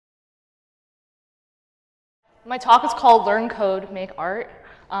My talk is called Learn Code, Make Art.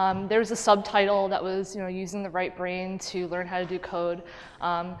 There's a subtitle that was, using the right brain to learn how to do code.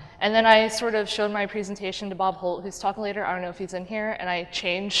 And then I sort of showed my presentation to Bob Holt, who's talking later. I don't know if he's in here. And I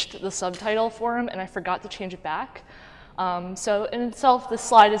changed the subtitle for him, and I forgot to change it back. So in itself, this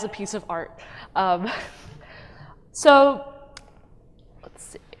slide is a piece of art. So let's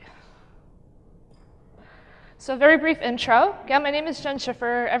see. So very brief intro. Again, my name is Jenn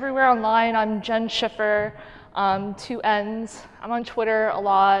Schiffer. Everywhere online, I'm Jenn Schiffer. 2 N's. I'm on Twitter a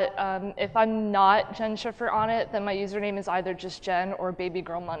lot. If I'm not Jenn Schiffer on it, then my username is either just Jen or Baby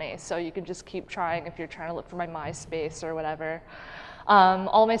Girl Money. So you can just keep trying if you're trying to look for my MySpace or whatever.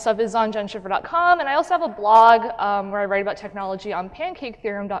 All of my stuff is on jennschiffer.com, and I also have a blog where I write about technology on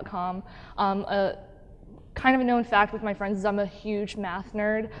pancaketheorem.com. Kind of a known fact with my friends is I'm a huge math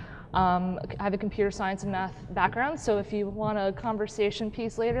nerd. I have a computer science and math background, so if you want a conversation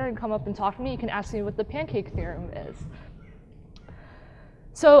piece later and come up and talk to me, you can ask me what the pancake theorem is.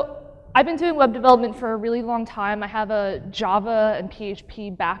 So I've been doing web development for a really long time. I have a Java and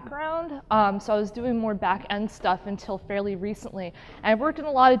PHP background, so I was doing more back-end stuff until fairly recently. And I've worked in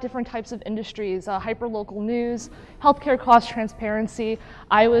a lot of different types of industries, hyperlocal news, healthcare cost transparency.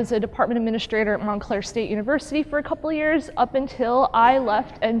 I was a department administrator at Montclair State University for a couple of years up until I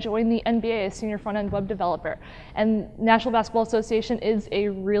left and joined the NBA as senior front-end web developer. And National Basketball Association is a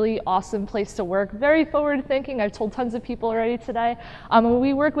really awesome place to work, very forward-thinking. I've told tons of people already today.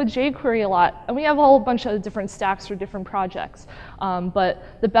 We work with jQuery a lot, and we have a whole bunch of different stacks for different projects.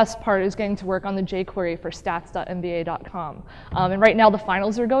 But the best part is getting to work on the jQuery for stats.nba.com. And right now the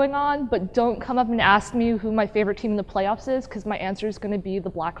finals are going on, but don't come up and ask me who my favorite team in the playoffs is, because my answer is going to be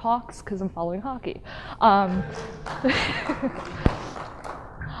the Blackhawks, because I'm following hockey.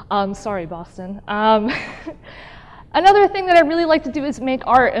 Sorry, Boston. Another thing that I really like to do is make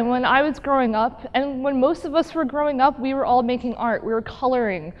art, and when I was growing up, and when most of us were growing up, we were all making art. We were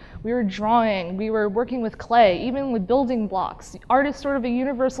coloring, we were drawing, we were working with clay, even with building blocks. Art is sort of a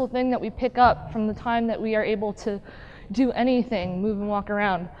universal thing that we pick up from the time that we are able to do anything, move and walk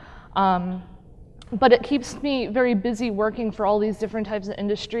around. But it keeps me very busy working for all these different types of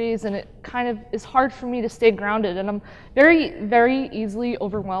industries, and it kind of is hard for me to stay grounded, and I'm very, very easily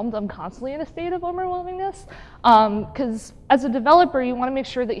overwhelmed. I'm constantly in a state of overwhelmingness, because as a developer, you want to make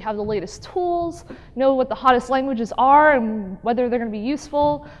sure that you have the latest tools, know what the hottest languages are, and whether they're going to be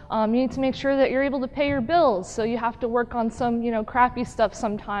useful. You need to make sure that you're able to pay your bills, so you have to work on some, crappy stuff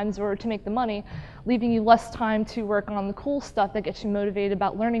sometimes in order to make the money, leaving you less time to work on the cool stuff that gets you motivated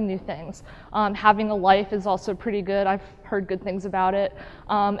about learning new things. Having a life is also pretty good. I've heard good things about it.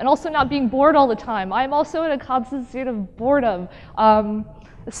 And also not being bored all the time. I'm also in a constant state of boredom,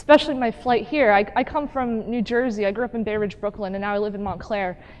 especially my flight here. I come from New Jersey. I grew up in Bay Ridge, Brooklyn, and now I live in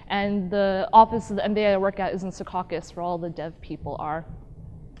Montclair. And the office of the MBA I work at is in Secaucus, where all the dev people are.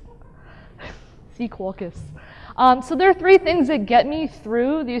 Secaucus. So there are 3 things that get me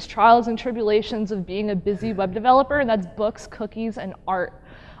through these trials and tribulations of being a busy web developer, and that's books, cookies, and art.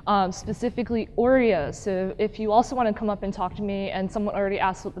 Specifically Oreos. So if you also want to come up and talk to me and someone already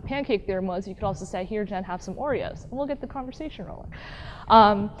asked what the pancake theorem was, you could also say, here, Jen, have some Oreos, and we'll get the conversation rolling.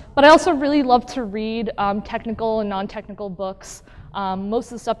 But I also really love to read technical and non-technical books. Most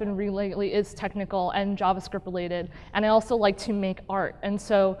of the stuff in read lately is technical and JavaScript related, and I also like to make art. And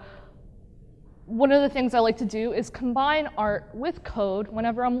so one of the things I like to do is combine art with code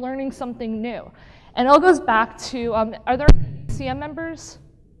whenever I'm learning something new. And it all goes back to, are there ACM members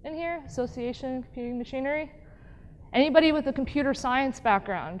in here? Association of Computing Machinery? Anybody with a computer science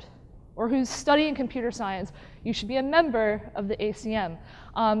background or who's studying computer science, you should be a member of the ACM.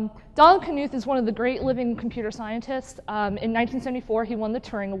 Donald Knuth is one of the great living computer scientists. In 1974, he won the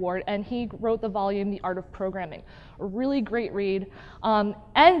Turing Award, and he wrote the volume, The Art of Programming, a really great read.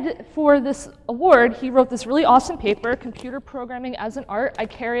 And for this award, he wrote this really awesome paper, Computer Programming as an Art. I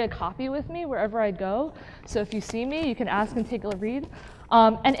carry a copy with me wherever I go, so if you see me, you can ask and take a read.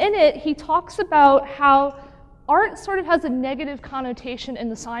 And in it, he talks about how art sort of has a negative connotation in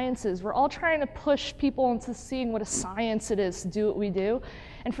the sciences. We're all trying to push people into seeing what a science it is to do what we do,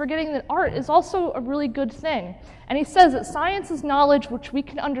 and forgetting that art is also a really good thing. And he says that science is knowledge which we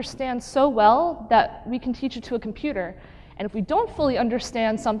can understand so well that we can teach it to a computer. And if we don't fully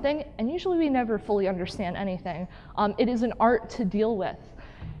understand something, and usually we never fully understand anything, it is an art to deal with.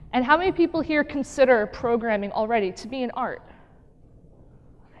 And how many people here consider programming already to be an art?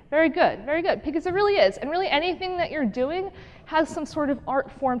 Very good, because it really is. And really anything that you're doing has some sort of art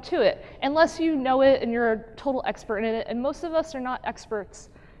form to it, unless you know it and you're a total expert in it, and most of us are not experts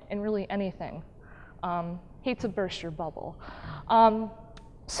in really anything. Hate to burst your bubble.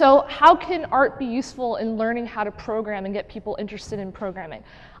 So how can art be useful in learning how to program and get people interested in programming?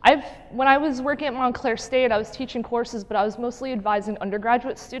 When I was working at Montclair State, I was teaching courses, but I was mostly advising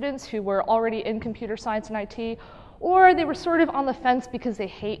undergraduate students who were already in computer science and IT, or they were sort of on the fence because they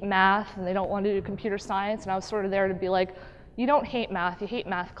hate math and they don't want to do computer science, and I was sort of there to be like, you don't hate math, you hate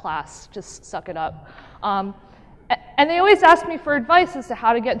math class, just suck it up. And they always ask me for advice as to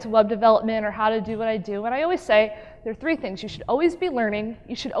how to get into web development or how to do what I do, and I always say, there are three things. You should always be learning,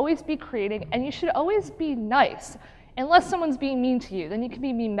 you should always be creating, and you should always be nice. Unless someone's being mean to you, then you can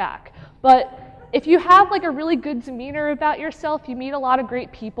be mean back. But if you have like a really good demeanor about yourself, you meet a lot of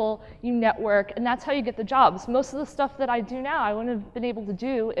great people, you network, and that's how you get the jobs. Most of the stuff that I do now, I wouldn't have been able to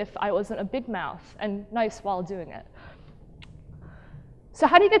do if I wasn't a big mouth and nice while doing it. So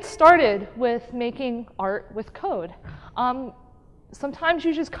how do you get started with making art with code? Sometimes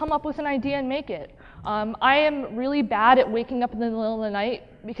you just come up with an idea and make it. I am really bad at waking up in the middle of the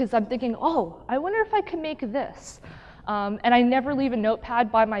night because I'm thinking, oh, I wonder if I could make this. And I never leave a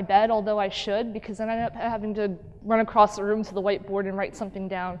notepad by my bed, although I should, because then I end up having to run across the room to the whiteboard and write something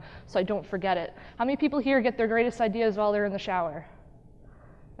down so I don't forget it. How many people here get their greatest ideas while they're in the shower?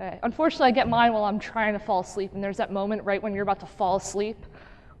 Okay. Unfortunately, I get mine while I'm trying to fall asleep, and there's that moment right when you're about to fall asleep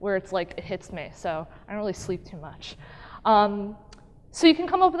where it's like, it hits me, so I don't really sleep too much. So you can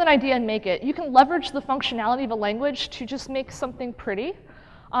come up with an idea and make it. You can leverage the functionality of a language to just make something pretty.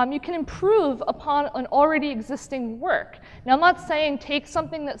 You can improve upon an already existing work. Now, I'm not saying take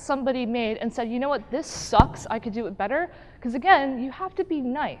something that somebody made and said, you know what, this sucks, I could do it better, because again, you have to be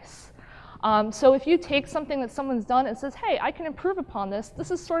nice. So if you take something that someone's done and says, hey, I can improve upon this,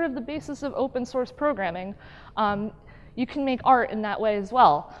 this is sort of the basis of open source programming. You can make art in that way as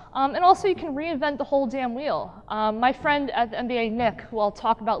well. And also you can reinvent the whole damn wheel. My friend at the MBA, Nick, who I'll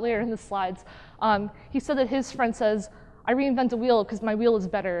talk about later in the slides, he said that his friend says, I reinvent a wheel because my wheel is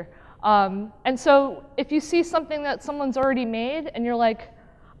better. And so if you see something that someone's already made and you're like,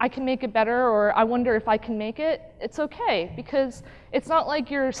 I can make it better, or I wonder if I can make it, it's okay, because it's not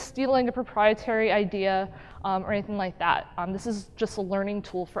like you're stealing a proprietary idea or anything like that. This is just a learning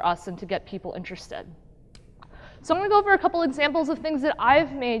tool for us and to get people interested. So I'm going to go over a couple examples of things that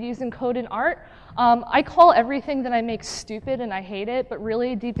I've made using code and art. I call everything that I make stupid and I hate it, but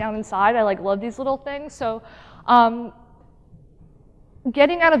really deep down inside I love these little things. So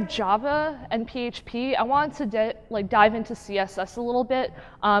getting out of Java and PHP, I wanted to dive into CSS a little bit,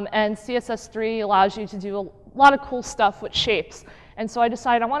 and CSS3 allows you to do a lot of cool stuff with shapes. And so I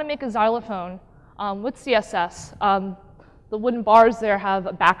decided I want to make a xylophone with CSS. The wooden bars there have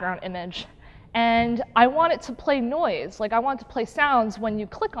a background image. And I want it to play noise, like I want it to play sounds when you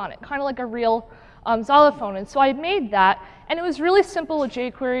click on it, kind of like a real xylophone. And so I made that, and it was really simple with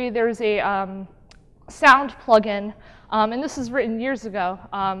jQuery. There's a sound plugin, and this is written years ago.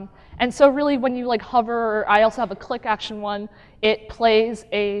 And so really when you hover, or I also have a click action one, it plays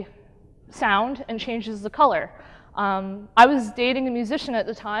a sound and changes the color. I was dating a musician at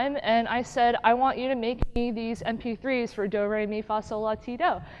the time, and I said, I want you to make me these MP3s for do, re, mi, fa, sol, la, ti,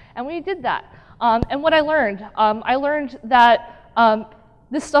 do. And we did that. And what I learned that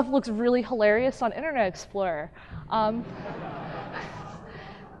this stuff looks really hilarious on Internet Explorer.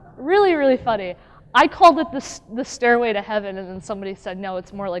 Really, really funny. I called it the stairway to heaven, and then somebody said, no,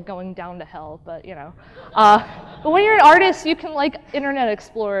 it's more like going down to hell, but you know. But when you're an artist, you can like Internet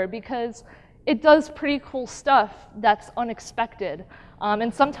Explorer because it does pretty cool stuff that's unexpected.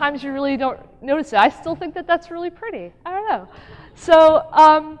 And sometimes you really don't notice it. I still think that that's really pretty. I don't know.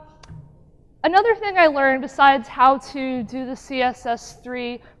 So another thing I learned, besides how to do the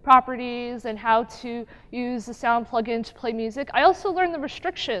CSS3 properties and how to use the sound plugin to play music, I also learned the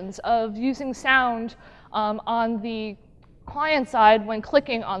restrictions of using sound on the client side when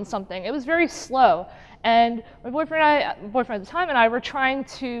clicking on something. It was very slow. And my boyfriend at the time and I were trying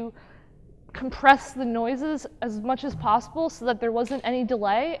to compress the noises as much as possible so that there wasn't any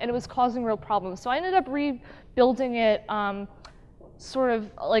delay, and it was causing real problems. So I ended up rebuilding it sort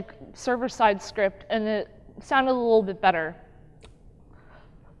of like server-side script, and it sounded a little bit better.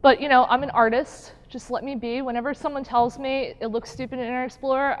 But you know, I'm an artist, just let me be. Whenever someone tells me it looks stupid in Internet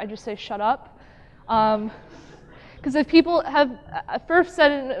Explorer, I just say shut up. Because if people have first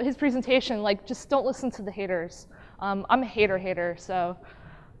said in his presentation, like, just don't listen to the haters. I'm a hater, so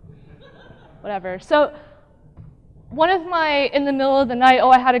whatever. So one of my, in the middle of the night, oh,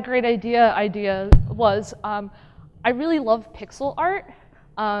 I had a great idea was, I really love pixel art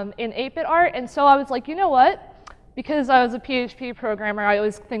in 8-bit art, and so I was like, you know what? Because I was a PHP programmer, I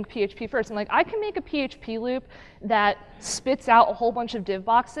always think PHP first. I'm like, I can make a PHP loop that spits out a whole bunch of div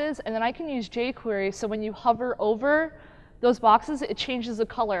boxes, and then I can use jQuery, so when you hover over those boxes, it changes the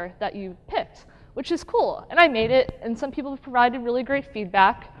color that you picked, which is cool. And I made it, and some people have provided really great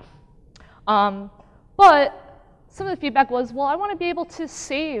feedback. But some of the feedback was, well, I want to be able to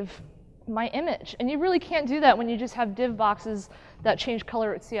save my image. And you really can't do that when you just have div boxes that change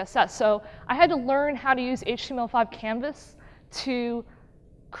color with CSS. So I had to learn how to use HTML5 Canvas to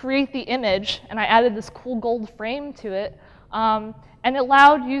create the image, and I added this cool gold frame to it. And it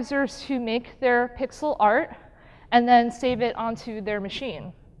allowed users to make their pixel art and then save it onto their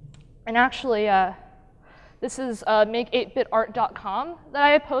machine. And actually, this is make8bitart.com that I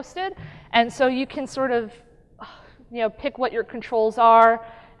had posted. And so you can sort of pick what your controls are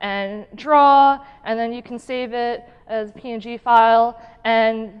and draw, and then you can save it as a PNG file,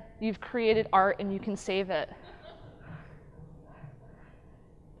 and you've created art and you can save it.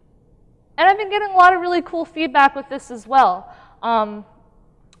 And I've been getting a lot of really cool feedback with this as well.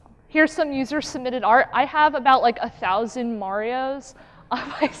 Here's some user-submitted art. I have about like 1,000 Marios on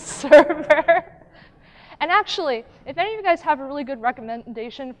my server. And actually, if any of you guys have a really good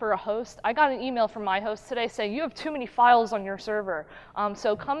recommendation for a host, I got an email from my host today saying, you have too many files on your server.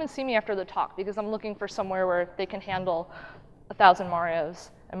 So come and see me after the talk, because I'm looking for somewhere where they can handle 1,000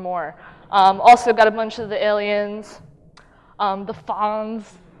 Marios and more. Also got a bunch of the aliens, the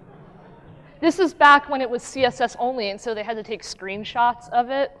fawns. This is back when it was CSS only, and so they had to take screenshots of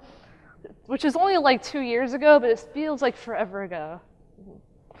it, which is only like 2 years ago, but it feels like forever ago.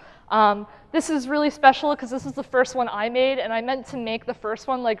 This is really special because this is the first one I made, and I meant to make the first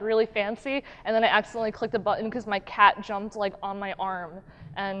one like really fancy, and then I accidentally clicked a button because my cat jumped like on my arm,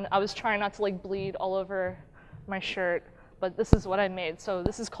 and I was trying not to like bleed all over my shirt, but this is what I made. So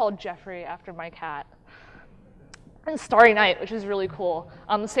this is called Jeffrey after my cat. And Starry Night, which is really cool.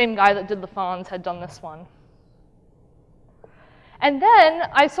 The same guy that did the fawns had done this one. And then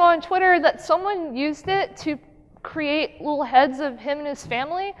I saw on Twitter that someone used it to create little heads of him and his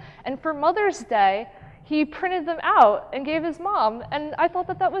family, and for Mother's Day, he printed them out and gave his mom, and I thought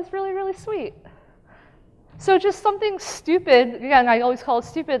that that was really, really sweet. So just something stupid, again, I always call it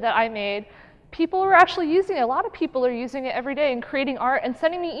stupid, that I made. People are actually using it. A lot of people are using it every day and creating art and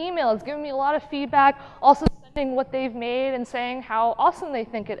sending me emails, giving me a lot of feedback, also sending what they've made and saying how awesome they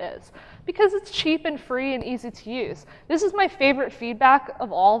think it is. Because it's cheap and free and easy to use. This is my favorite feedback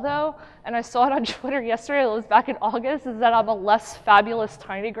of all, though, and I saw it on Twitter yesterday, it was back in August, is that I'm a less fabulous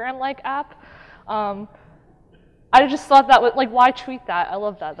TinyGram-like app. I just thought that was, like, why tweet that? I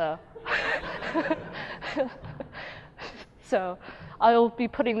love that, though. So I'll be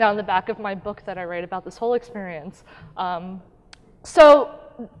putting that on the back of my book that I write about this whole experience. So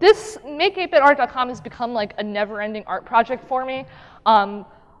this make8bitart.com has become like a never-ending art project for me.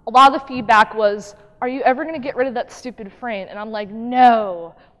 A lot of the feedback was, are you ever going to get rid of that stupid frame? And I'm like,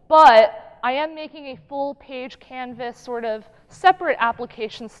 no. But I am making a full-page canvas sort of separate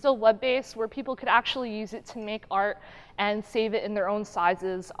application, still web-based, where people could actually use it to make art and save it in their own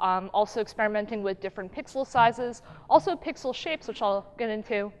sizes. Also experimenting with different pixel sizes, also pixel shapes, which I'll get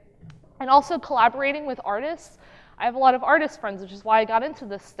into, and also collaborating with artists. I have a lot of artist friends, which is why I got into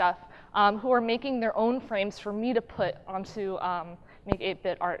this stuff, who are making their own frames for me to put onto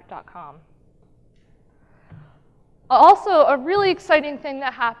make8bitart.com. Also, a really exciting thing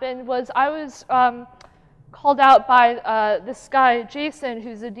that happened was I was called out by this guy, Jason,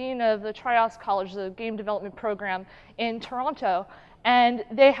 who's the dean of the Trios College, the game development program in Toronto. And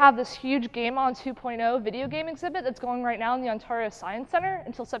they have this huge Game On 2.0 video game exhibit that's going right now in the Ontario Science Center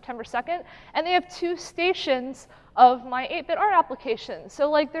until September 2nd. And they have 2 stations of my 8-bit art application. So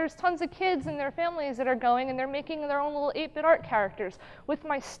like there's tons of kids and their families that are going and they're making their own little 8-bit art characters with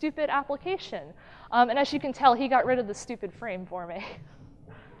my stupid application. And as you can tell, he got rid of the stupid frame for me.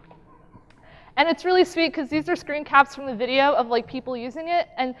 And it's really sweet because these are screen caps from the video of like people using it,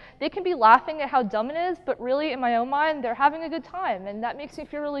 and they can be laughing at how dumb it is, but really in my own mind, they're having a good time, and that makes me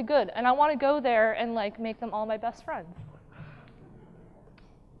feel really good. And I want to go there and like make them all my best friends.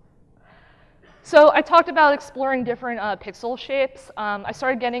 So I talked about exploring different pixel shapes. I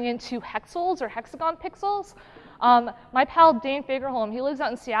started getting into hexels or hexagon pixels. My pal Dane Fagerholm, he lives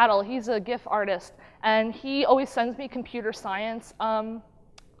out in Seattle. He's a GIF artist, and he always sends me computer science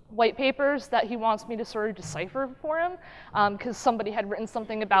white papers that he wants me to sort of decipher for him, because somebody had written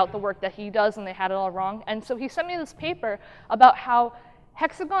something about the work that he does and they had it all wrong. And so he sent me this paper about how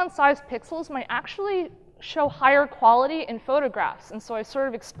hexagon-sized pixels might actually show higher quality in photographs. And so I sort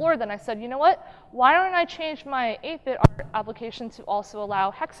of explored that and I said, you know what? Why don't I change my 8-bit art application to also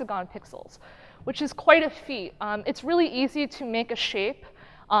allow hexagon pixels, which is quite a feat. It's really easy to make a shape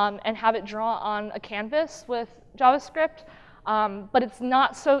and have it draw on a canvas with JavaScript. but it's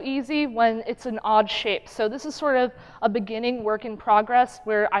not so easy when it's an odd shape. So this is sort of a beginning work in progress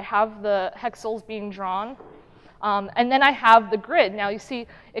where I have the hexels being drawn. And then I have the grid. Now you see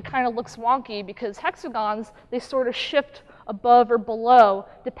it kind of looks wonky because hexagons, they sort of shift above or below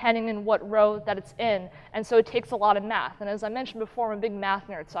depending on what row that it's in. And so it takes a lot of math. And as I mentioned before, I'm a big math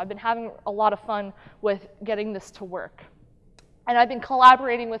nerd, so I've been having a lot of fun with getting this to work. And I've been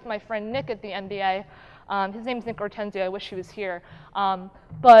collaborating with my friend Nick at the MBA. His name's Nick Ortenzio. I wish he was here. And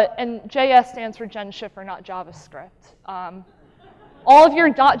JS stands for Jenn Schiffer, not JavaScript. All of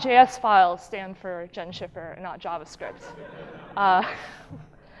your .js files stand for Jenn Schiffer and not JavaScript.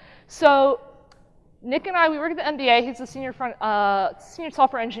 So Nick and I, we work at the MBA. He's a senior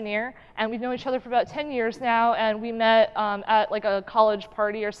software engineer, and we've known each other for about 10 years now, and we met at like a college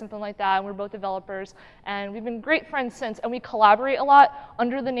party or something like that, and we're both developers, and we've been great friends since, and we collaborate a lot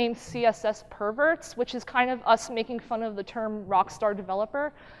under the name CSS Perverts, which is kind of us making fun of the term rockstar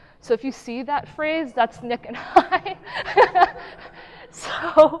developer. So if you see that phrase, that's Nick and I.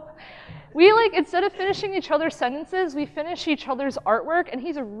 So we instead of finishing each other's sentences, we finish each other's artwork, and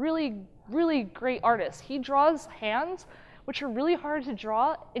he's a really, really great artist. He draws hands, which are really hard to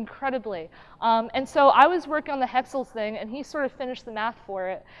draw, incredibly. And so I was working on the hexels thing, and he sort of finished the math for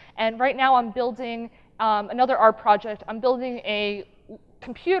it. And right now I'm building another art project. I'm building a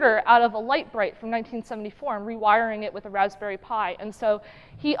computer out of a light bright from 1974. I'm rewiring it with a Raspberry Pi. And so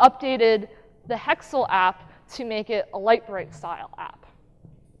he updated the Hexel app to make it a light bright style app.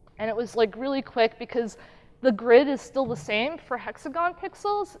 And it was like really quick because the grid is still the same for hexagon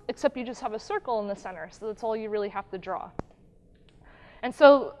pixels, except you just have a circle in the center. So that's all you really have to draw. And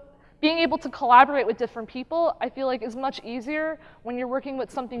so being able to collaborate with different people, I feel like is much easier when you're working with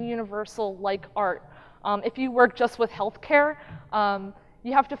something universal like art. If you work just with healthcare,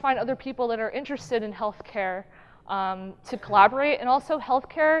 you have to find other people that are interested in healthcare to collaborate. And also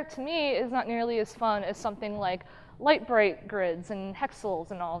healthcare, to me, is not nearly as fun as something like light bright grids and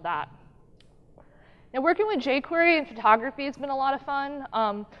hexels and all of that. Now working with jQuery and photography has been a lot of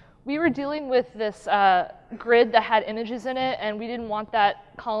fun. We were dealing with this grid that had images in it, and we didn't want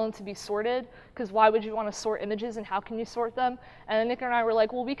that column to be sorted, because why would you want to sort images, and how can you sort them? And Nick and I were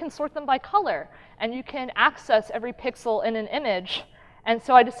like, well, we can sort them by color, and you can access every pixel in an image. And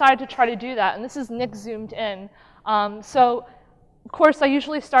so I decided to try to do that, and this is Nick zoomed in. So of course, I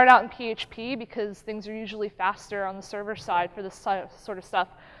usually start out in PHP because things are usually faster on the server side for this sort of stuff.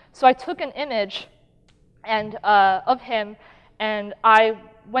 So I took an image of him, and I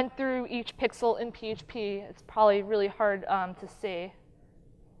went through each pixel in PHP. It's probably really hard to see.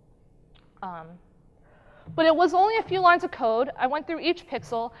 But it was only a few lines of code. I went through each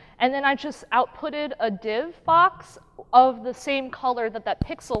pixel, and then I just outputted a div box of the same color that that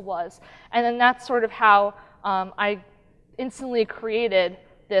pixel was. And then that's sort of how I instantly created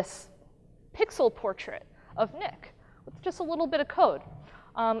this pixel portrait of Nick with just a little bit of code.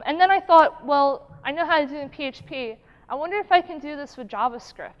 And then I thought, well, I know how to do it in PHP. I wonder if I can do this with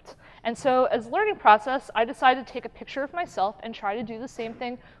JavaScript. And so as a learning process, I decided to take a picture of myself and try to do the same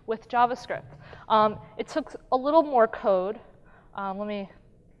thing with JavaScript. It took a little more code.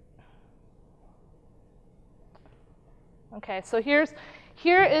 Okay, so here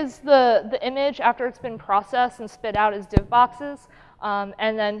is the image after it's been processed and spit out as div boxes.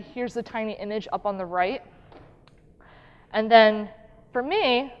 And then here's the tiny image up on the right. And then for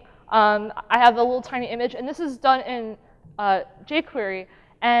me, I have a little tiny image, and this is done in jQuery,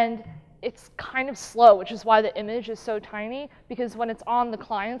 and it's kind of slow, which is why the image is so tiny, because when it's on the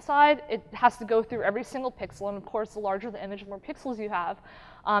client side, it has to go through every single pixel, and of course, the larger the image, the more pixels you have.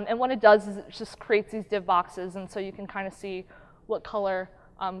 And what it does is it just creates these div boxes, and so you can kind of see what color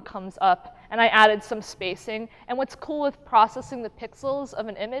comes up. And I added some spacing. And what's cool with processing the pixels of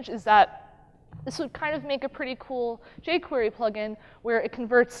an image is that this would kind of make a pretty cool jQuery plugin where it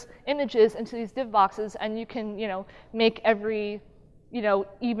converts images into these div boxes, and you can, make every,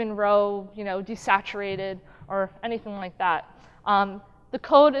 even row, desaturated or anything like that. The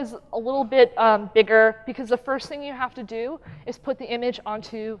code is a little bit bigger because the first thing you have to do is put the image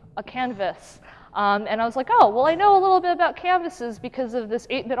onto a canvas. And I was like, oh, well, I know a little bit about canvases because of this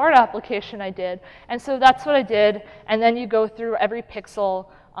 8-bit art application I did. And so that's what I did. And then you go through every pixel,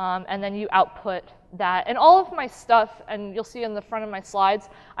 and then you output that. And all of my stuff, and you'll see in the front of my slides,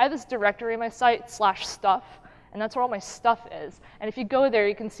 I have this directory on my site, /stuff, and that's where all my stuff is. And if you go there,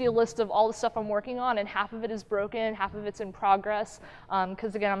 you can see a list of all the stuff I'm working on, and half of it is broken, half of it's in progress,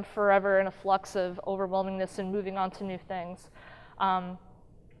 because again, I'm forever in a flux of overwhelmingness and moving on to new things.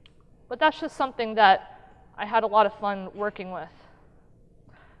 But that's just something that I had a lot of fun working with.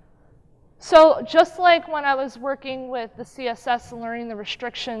 So just like when I was working with the CSS and learning the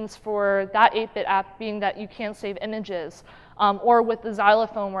restrictions for that 8-bit app being that you can't save images, or with the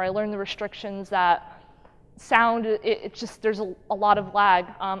xylophone where I learned the restrictions that sound, there's a lot of lag.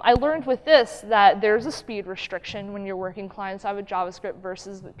 I learned with this that there's a speed restriction when you're working client-side with JavaScript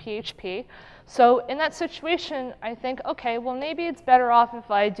versus with PHP. So in that situation, I think, okay, well maybe it's better off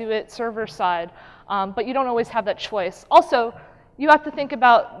if I do it server-side, but you don't always have that choice. Also, you have to think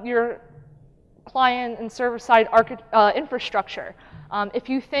about your client and server-side infrastructure. If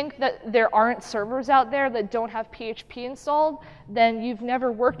you think that there aren't servers out there that don't have PHP installed, then you've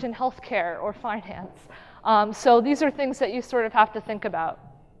never worked in healthcare or finance. So these are things that you sort of have to think about.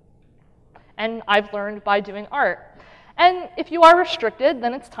 And I've learned by doing art. And if you are restricted,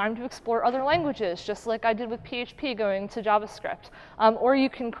 then it's time to explore other languages, just like I did with PHP going to JavaScript. Or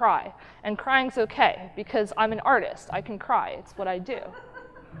you can cry. And crying's okay, because I'm an artist. I can cry. It's what I do.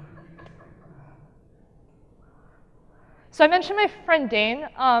 So I mentioned my friend Dane.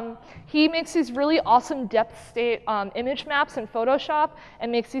 He makes these really awesome depth state image maps in Photoshop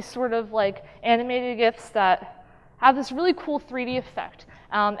and makes these sort of like animated GIFs that have this really cool 3D effect.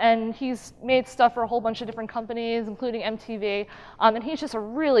 And he's made stuff for a whole bunch of different companies, including MTV. And he's just a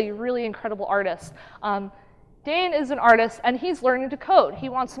really, really incredible artist. Dane is an artist, and he's learning to code. He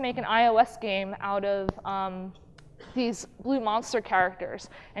wants to make an iOS game out of these blue monster characters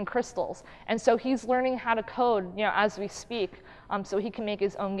and crystals. And so he's learning how to code, as we speak, so he can make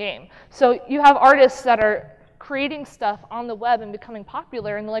his own game. So you have artists that are creating stuff on the web and becoming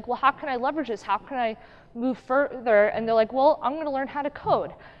popular, and they're like, well, how can I leverage this? How can I move further? And they're like, well, I'm going to learn how to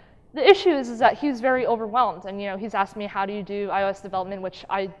code. The issue is that he's very overwhelmed, and he's asked me, how do you do iOS development, which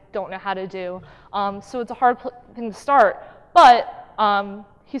I don't know how to do. So it's a hard thing to start, but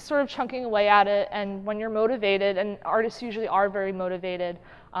he's sort of chunking away at it, and when you're motivated, and artists usually are very motivated,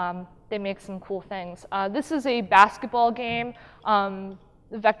 they make some cool things. This is a basketball game.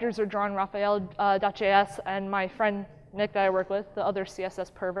 The vectors are drawn Raphael.js, and my friend Nick that I work with, the other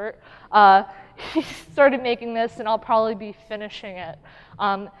CSS pervert, he started making this, and I'll probably be finishing it.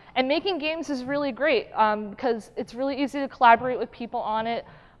 And making games is really great because it's really easy to collaborate with people on it.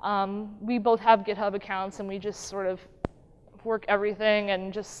 We both have GitHub accounts, and we just sort of work everything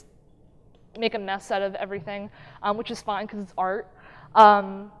and just make a mess out of everything, which is fine because it's art.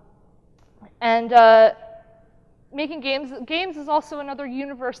 Making games is also another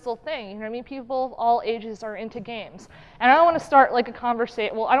universal thing. People of all ages are into games. And I don't want to start like a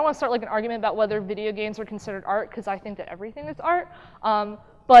conversation, well, I don't want to start like an argument about whether video games are considered art, because I think that everything is art.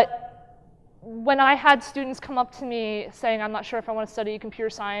 But when I had students come up to me saying, I'm not sure if I want to study computer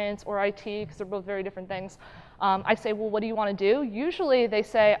science or IT, because they're both very different things, I say, well, what do you want to do? Usually they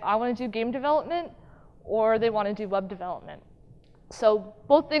say, I want to do game development, or they want to do web development. So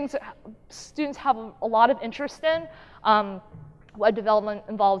both things students have a lot of interest in. Web development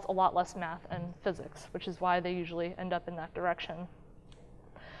involves a lot less math and physics, which is why they usually end up in that direction.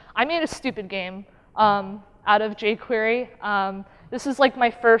 I made a stupid game out of jQuery. This is like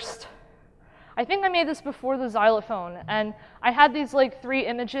my first, I think I made this before the xylophone, and I had these like 3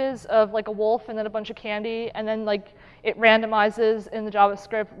 images of like a wolf and then a bunch of candy, and then like it randomizes in the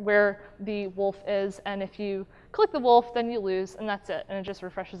JavaScript where the wolf is, and if you click the wolf, then you lose, and that's it, and it just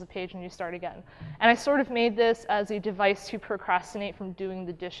refreshes the page and you start again. And I sort of made this as a device to procrastinate from doing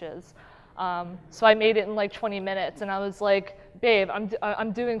the dishes. So I made it in like 20 minutes, and I was like, babe,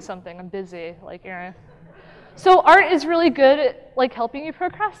 I'm doing something, I'm busy, like, So art is really good at like helping you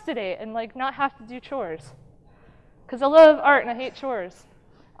procrastinate and like not have to do chores. Because I love art and I hate chores.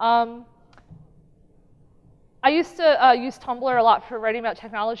 I used to use Tumblr a lot for writing about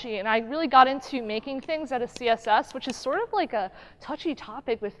technology, and I really got into making things out of CSS, which is sort of like a touchy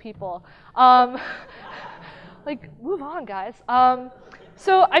topic with people. Like, move on, guys.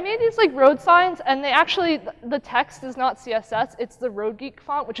 So I made these like road signs, and they actually, the text is not CSS, it's the Road Geek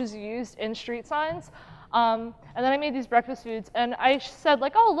font, which is used in street signs. And then I made these breakfast foods, and I said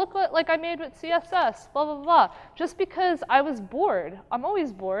like, oh, look what like I made with CSS, blah, blah, blah. Just because I was bored. I'm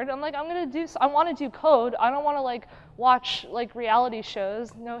always bored. I'm like, I want to do code. I don't want to like watch like reality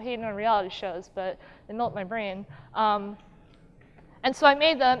shows. No hating on reality shows, but they melt my brain. And so I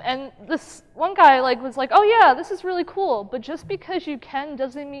made them, and this one guy like was like, oh yeah, this is really cool, but just because you can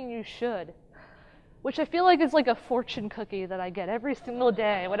doesn't mean you should. Which I feel like is like a fortune cookie that I get every single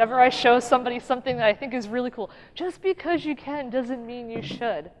day whenever I show somebody something that I think is really cool. Just because you can doesn't mean you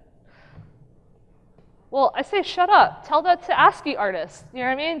should. Well, I say shut up. Tell that to ASCII artists. You know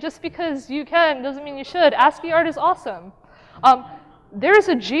what I mean? Just because you can doesn't mean you should. ASCII art is awesome. There's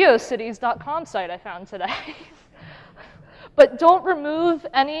a geocities.com site I found today. But don't remove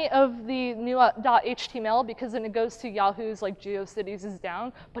any of the new .html because then it goes to Yahoo's like GeoCities is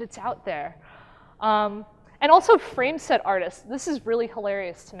down, but it's out there. And also frame set artists. This is really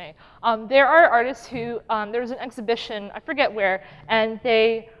hilarious to me. There are artists who, there was an exhibition, I forget where, and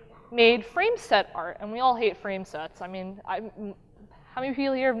they made frame set art, and we all hate frame sets. I mean, how many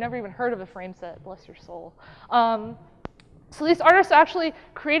people here have never even heard of a frame set? Bless your soul. So these artists are actually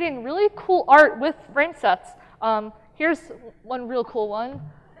creating really cool art with frame sets. Here's one real cool one,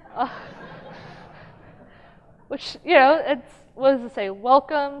 which, you know, it's, what does it say?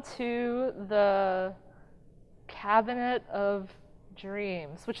 Welcome to the Cabinet of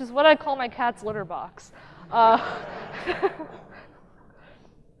Dreams, which is what I call my cat's litter box.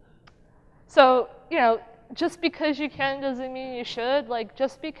 So, you know, just because you can doesn't mean you should. Like,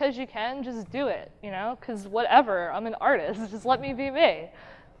 just because you can, just do it, you know? Because whatever, I'm an artist. Just let me be me.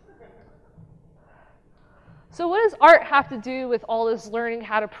 So what does art have to do with all this learning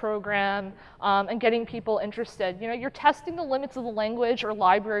how to program and getting people interested? You know, you're testing the limits of the language or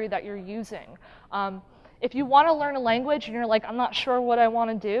library that you're using. If you want to learn a language and you're like, I'm not sure what I want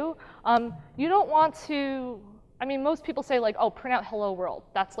to do, you don't want to, I mean, most people say like, oh, print out hello world.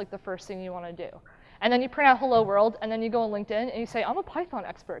 That's like the first thing you want to do. And then you print out hello world, and then you go on LinkedIn and you say, I'm a Python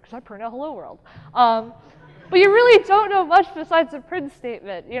expert because I print out hello world. But you really don't know much besides a print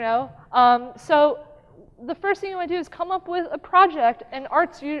statement, you know? So the first thing you want to do is come up with a project, and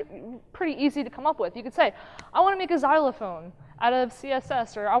art's pretty easy to come up with. You could say, I want to make a xylophone out of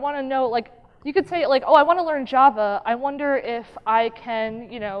CSS, or I want to know, like, you could say, like, oh, I want to learn Java. I wonder if I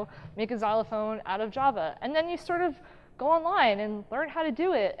can, you know, make a xylophone out of Java. And then you sort of go online and learn how to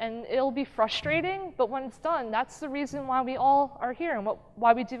do it. And it'll be frustrating, but when it's done, that's the reason why we all are here and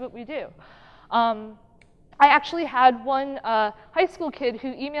why we do what we do. I actually had one high school kid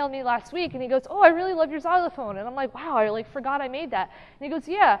who emailed me last week, and he goes, oh, I really love your xylophone. And I'm like, wow, I like forgot I made that. And he goes,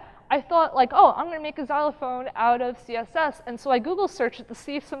 yeah, I thought like, oh, I'm gonna make a xylophone out of CSS. And so I Google searched it to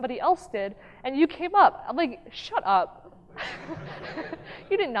see if somebody else did, and you came up. I'm like, shut up.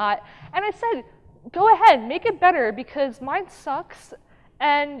 You did not. And I said, go ahead, make it better because mine sucks.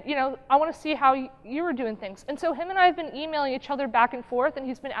 And you know, I want to see how you were doing things. And so him and I have been emailing each other back and forth, and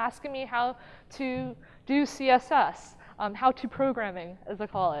he's been asking me how to do CSS, how to programming, as I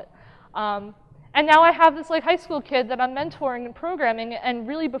call it. And now I have this like high school kid that I'm mentoring in programming, and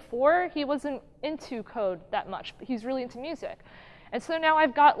really before he wasn't into code that much, but he's really into music. And so now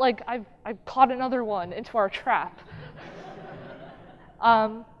I've got like, I've caught another one into our trap.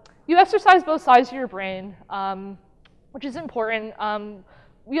 You exercise both sides of your brain, which is important.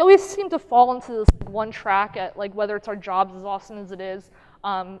 We always seem to fall into this one track at like whether it's our jobs as awesome as it is.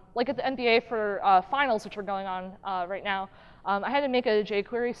 Like at the NBA for finals, which are going on right now, I had to make a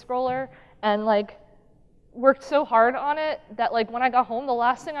jQuery scroller and like worked so hard on it that like when I got home, the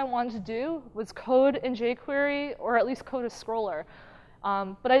last thing I wanted to do was code in jQuery or at least code a scroller.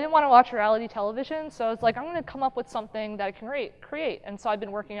 But I didn't want to watch reality television, so I was like, I'm going to come up with something that I can create. And so I've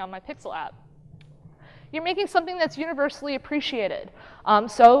been working on my Pixel app. You're making something that's universally appreciated.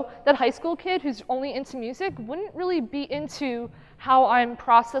 So that high school kid who's only into music wouldn't really be into how I'm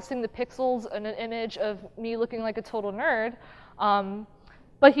processing the pixels in an image of me looking like a total nerd.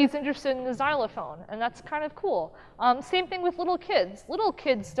 But he's interested in the xylophone, and that's kind of cool. Same thing with little kids. Little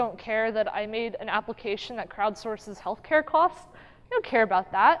kids don't care that I made an application that crowdsources healthcare costs. They don't care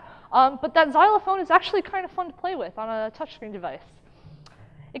about that. But that xylophone is actually kind of fun to play with on a touchscreen device.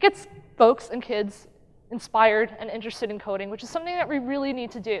 It gets folks and kids inspired and interested in coding, which is something that we really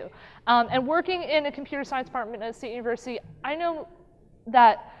need to do. And working in a computer science department at a state university, I know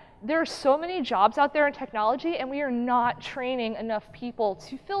that there are so many jobs out there in technology, and we are not training enough people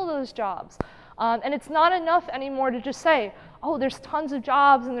to fill those jobs. And it's not enough anymore to just say, oh, there's tons of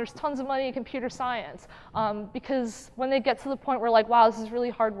jobs and there's tons of money in computer science. Because when they get to the point where like, wow, this is really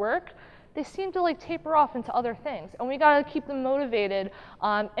hard work, they seem to like taper off into other things. And we gotta keep them motivated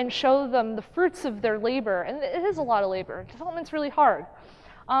and show them the fruits of their labor. And it is a lot of labor. Development's really hard.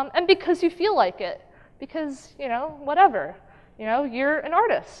 And because you feel like it, because, you know, whatever. You know, you're an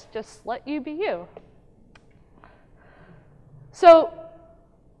artist, just let you be you. So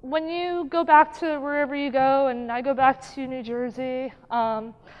when you go back to wherever you go, and I go back to New Jersey,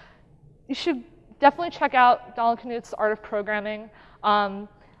 you should definitely check out Donald Knuth's Art of Programming.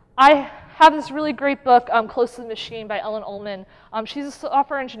 I have this really great book, Close to the Machine by Ellen Ullman. She's a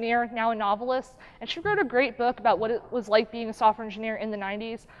software engineer, now a novelist, and she wrote a great book about what it was like being a software engineer in the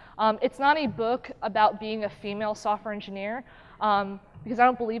 90s. It's not a book about being a female software engineer, because I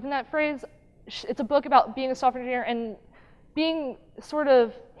don't believe in that phrase. It's a book about being a software engineer and being sort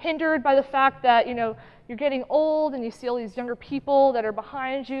of hindered by the fact that, you know, you're getting old and you see all these younger people that are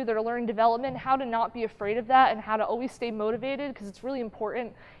behind you that are learning development, how to not be afraid of that and how to always stay motivated, because it's really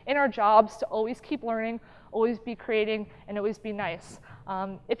important in our jobs to always keep learning, always be creating, and always be nice.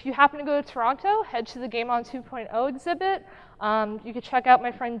 If you happen to go to Toronto, head to the Game On 2.0 exhibit. You can check out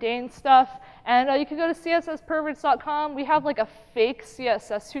my friend Dane's stuff, and you can go to cssperverts.com. We have like a fake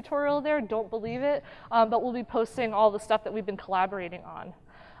CSS tutorial there, don't believe it, but we'll be posting all the stuff that we've been collaborating on.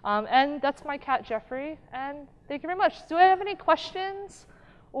 And that's my cat, Jeffrey, and thank you very much. Do I have any questions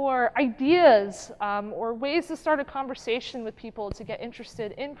or ideas or ways to start a conversation with people to get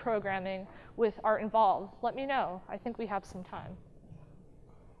interested in programming with art involved? Let me know. I think we have some time.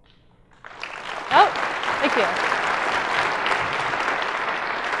 Oh, thank you.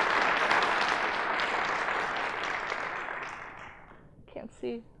 Can't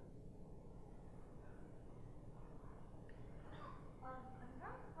see.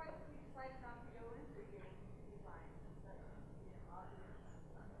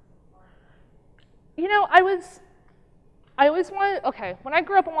 You know, I always wanted, okay, when I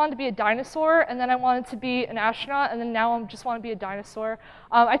grew up I wanted to be a dinosaur, and then I wanted to be an astronaut, and then now I just want to be a dinosaur.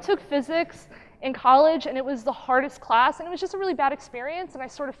 I took physics in college, and it was the hardest class, and it was just a really bad experience, and I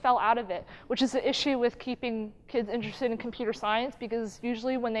sort of fell out of it, which is the issue with keeping kids interested in computer science, because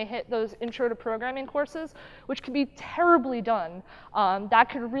usually when they hit those intro to programming courses, which can be terribly done, that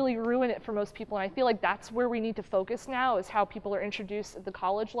could really ruin it for most people, and I feel like that's where we need to focus now, is how people are introduced at the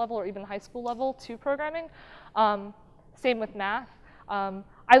college level or even high school level to programming. Same with math.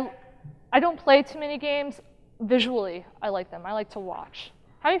 I don't play too many games. Visually, I like them. I like to watch.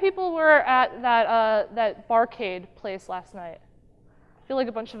 How many people were at that barcade place last night? I feel like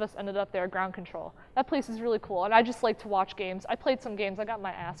a bunch of us ended up there, Ground Control. That place is really cool, and I just like to watch games. I played some games. I got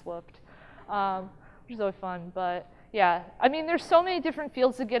my ass whooped, which is always fun. But yeah, I mean, there's so many different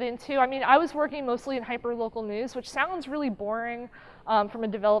fields to get into. I mean, I was working mostly in hyperlocal news, which sounds really boring from a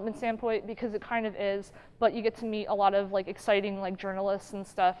development standpoint, because it kind of is, but you get to meet a lot of like exciting like journalists and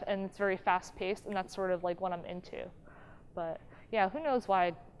stuff, and it's very fast-paced, and that's sort of like what I'm into. But yeah, who knows why I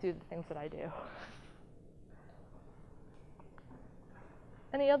do the things that I do.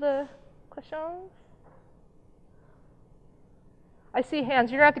 Any other questions? I see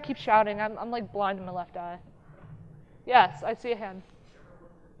hands. You're gonna have to keep shouting. I'm like blind in my left eye. Yes, I see a hand.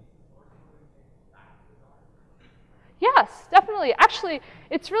 Yes, definitely. Actually,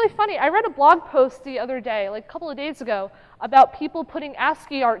 it's really funny. I read a blog post the other day, like a couple of days ago, about people putting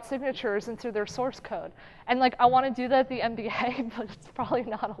ASCII art signatures into their source code. And like, I want to do that at the MBA, but it's probably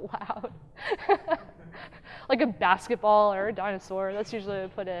not allowed. Like a basketball or a dinosaur, that's usually what I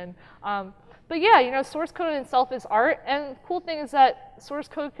put in. But yeah, you know, source code in itself is art, and the cool thing is that source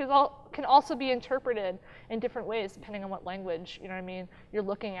code can also be interpreted in different ways depending on what language, you know what I mean, you're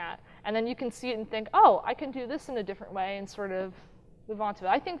looking at. And then you can see it and think, oh, I can do this in a different way, and sort of move on to it.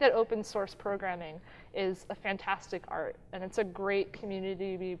 I think that open source programming is a fantastic art, and it's a great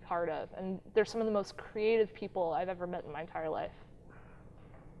community to be part of. And they're some of the most creative people I've ever met in my entire life.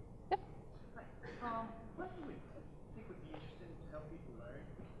 Yep. What do you think would be interesting to help people learn?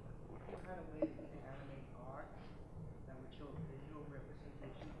 What kind of ways you can animate art that would show a visual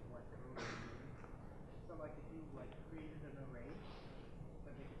representation of what the code is doing? So like if you like created an array,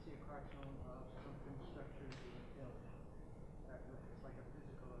 but they could see a cartoon of something structure being built. It's like a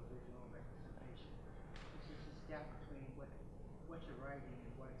physical or visual representation. It's just this gap between what you're writing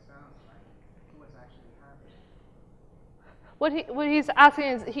and what it sounds like and what's actually happening. What he's asking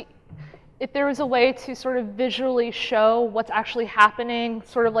is if there was a way to sort of visually show what's actually happening,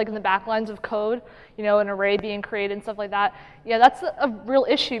 sort of like in the backlines of code, you know, an array being created and stuff like that. Yeah, that's a real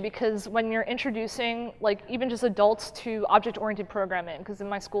issue, because when you're introducing, like, even just adults to object-oriented programming, because in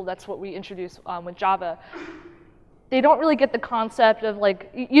my school that's what we introduce with Java, they don't really get the concept of, like,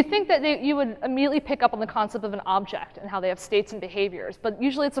 you think that you would immediately pick up on the concept of an object and how they have states and behaviors, but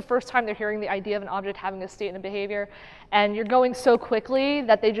usually it's the first time they're hearing the idea of an object having a state and a behavior, and you're going so quickly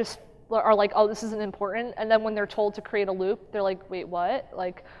that they just are like, oh, this isn't important, and then when they're told to create a loop, they're like, wait, what?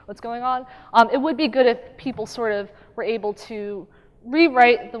 Like, what's going on? It would be good if people sort of were able to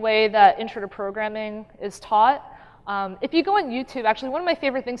rewrite the way that intro to programming is taught. If you go on YouTube, actually, one of my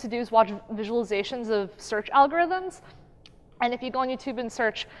favorite things to do is watch visualizations of search algorithms. And if you go on YouTube and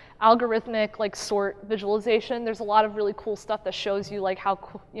search algorithmic like sort visualization, there's a lot of really cool stuff that shows you like how,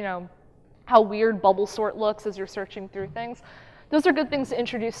 you know, how weird bubble sort looks as you're searching through things. Those are good things to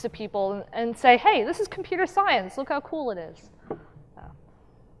introduce to people and say, hey, this is computer science. Look how cool it is.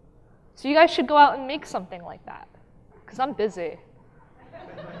 So you guys should go out and make something like that, because I'm busy.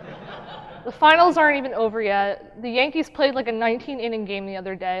 The finals aren't even over yet. The Yankees played like a 19-inning game the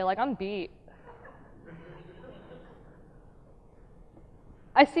other day. Like, I'm beat.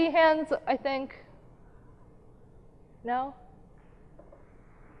 I see hands, I think. No?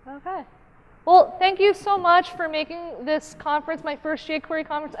 Okay. Well, thank you so much for making this conference, my first jQuery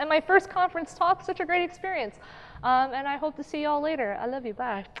conference, and my first conference talk such a great experience. And I hope to see you all later. I love you.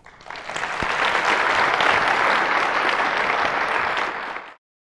 Bye.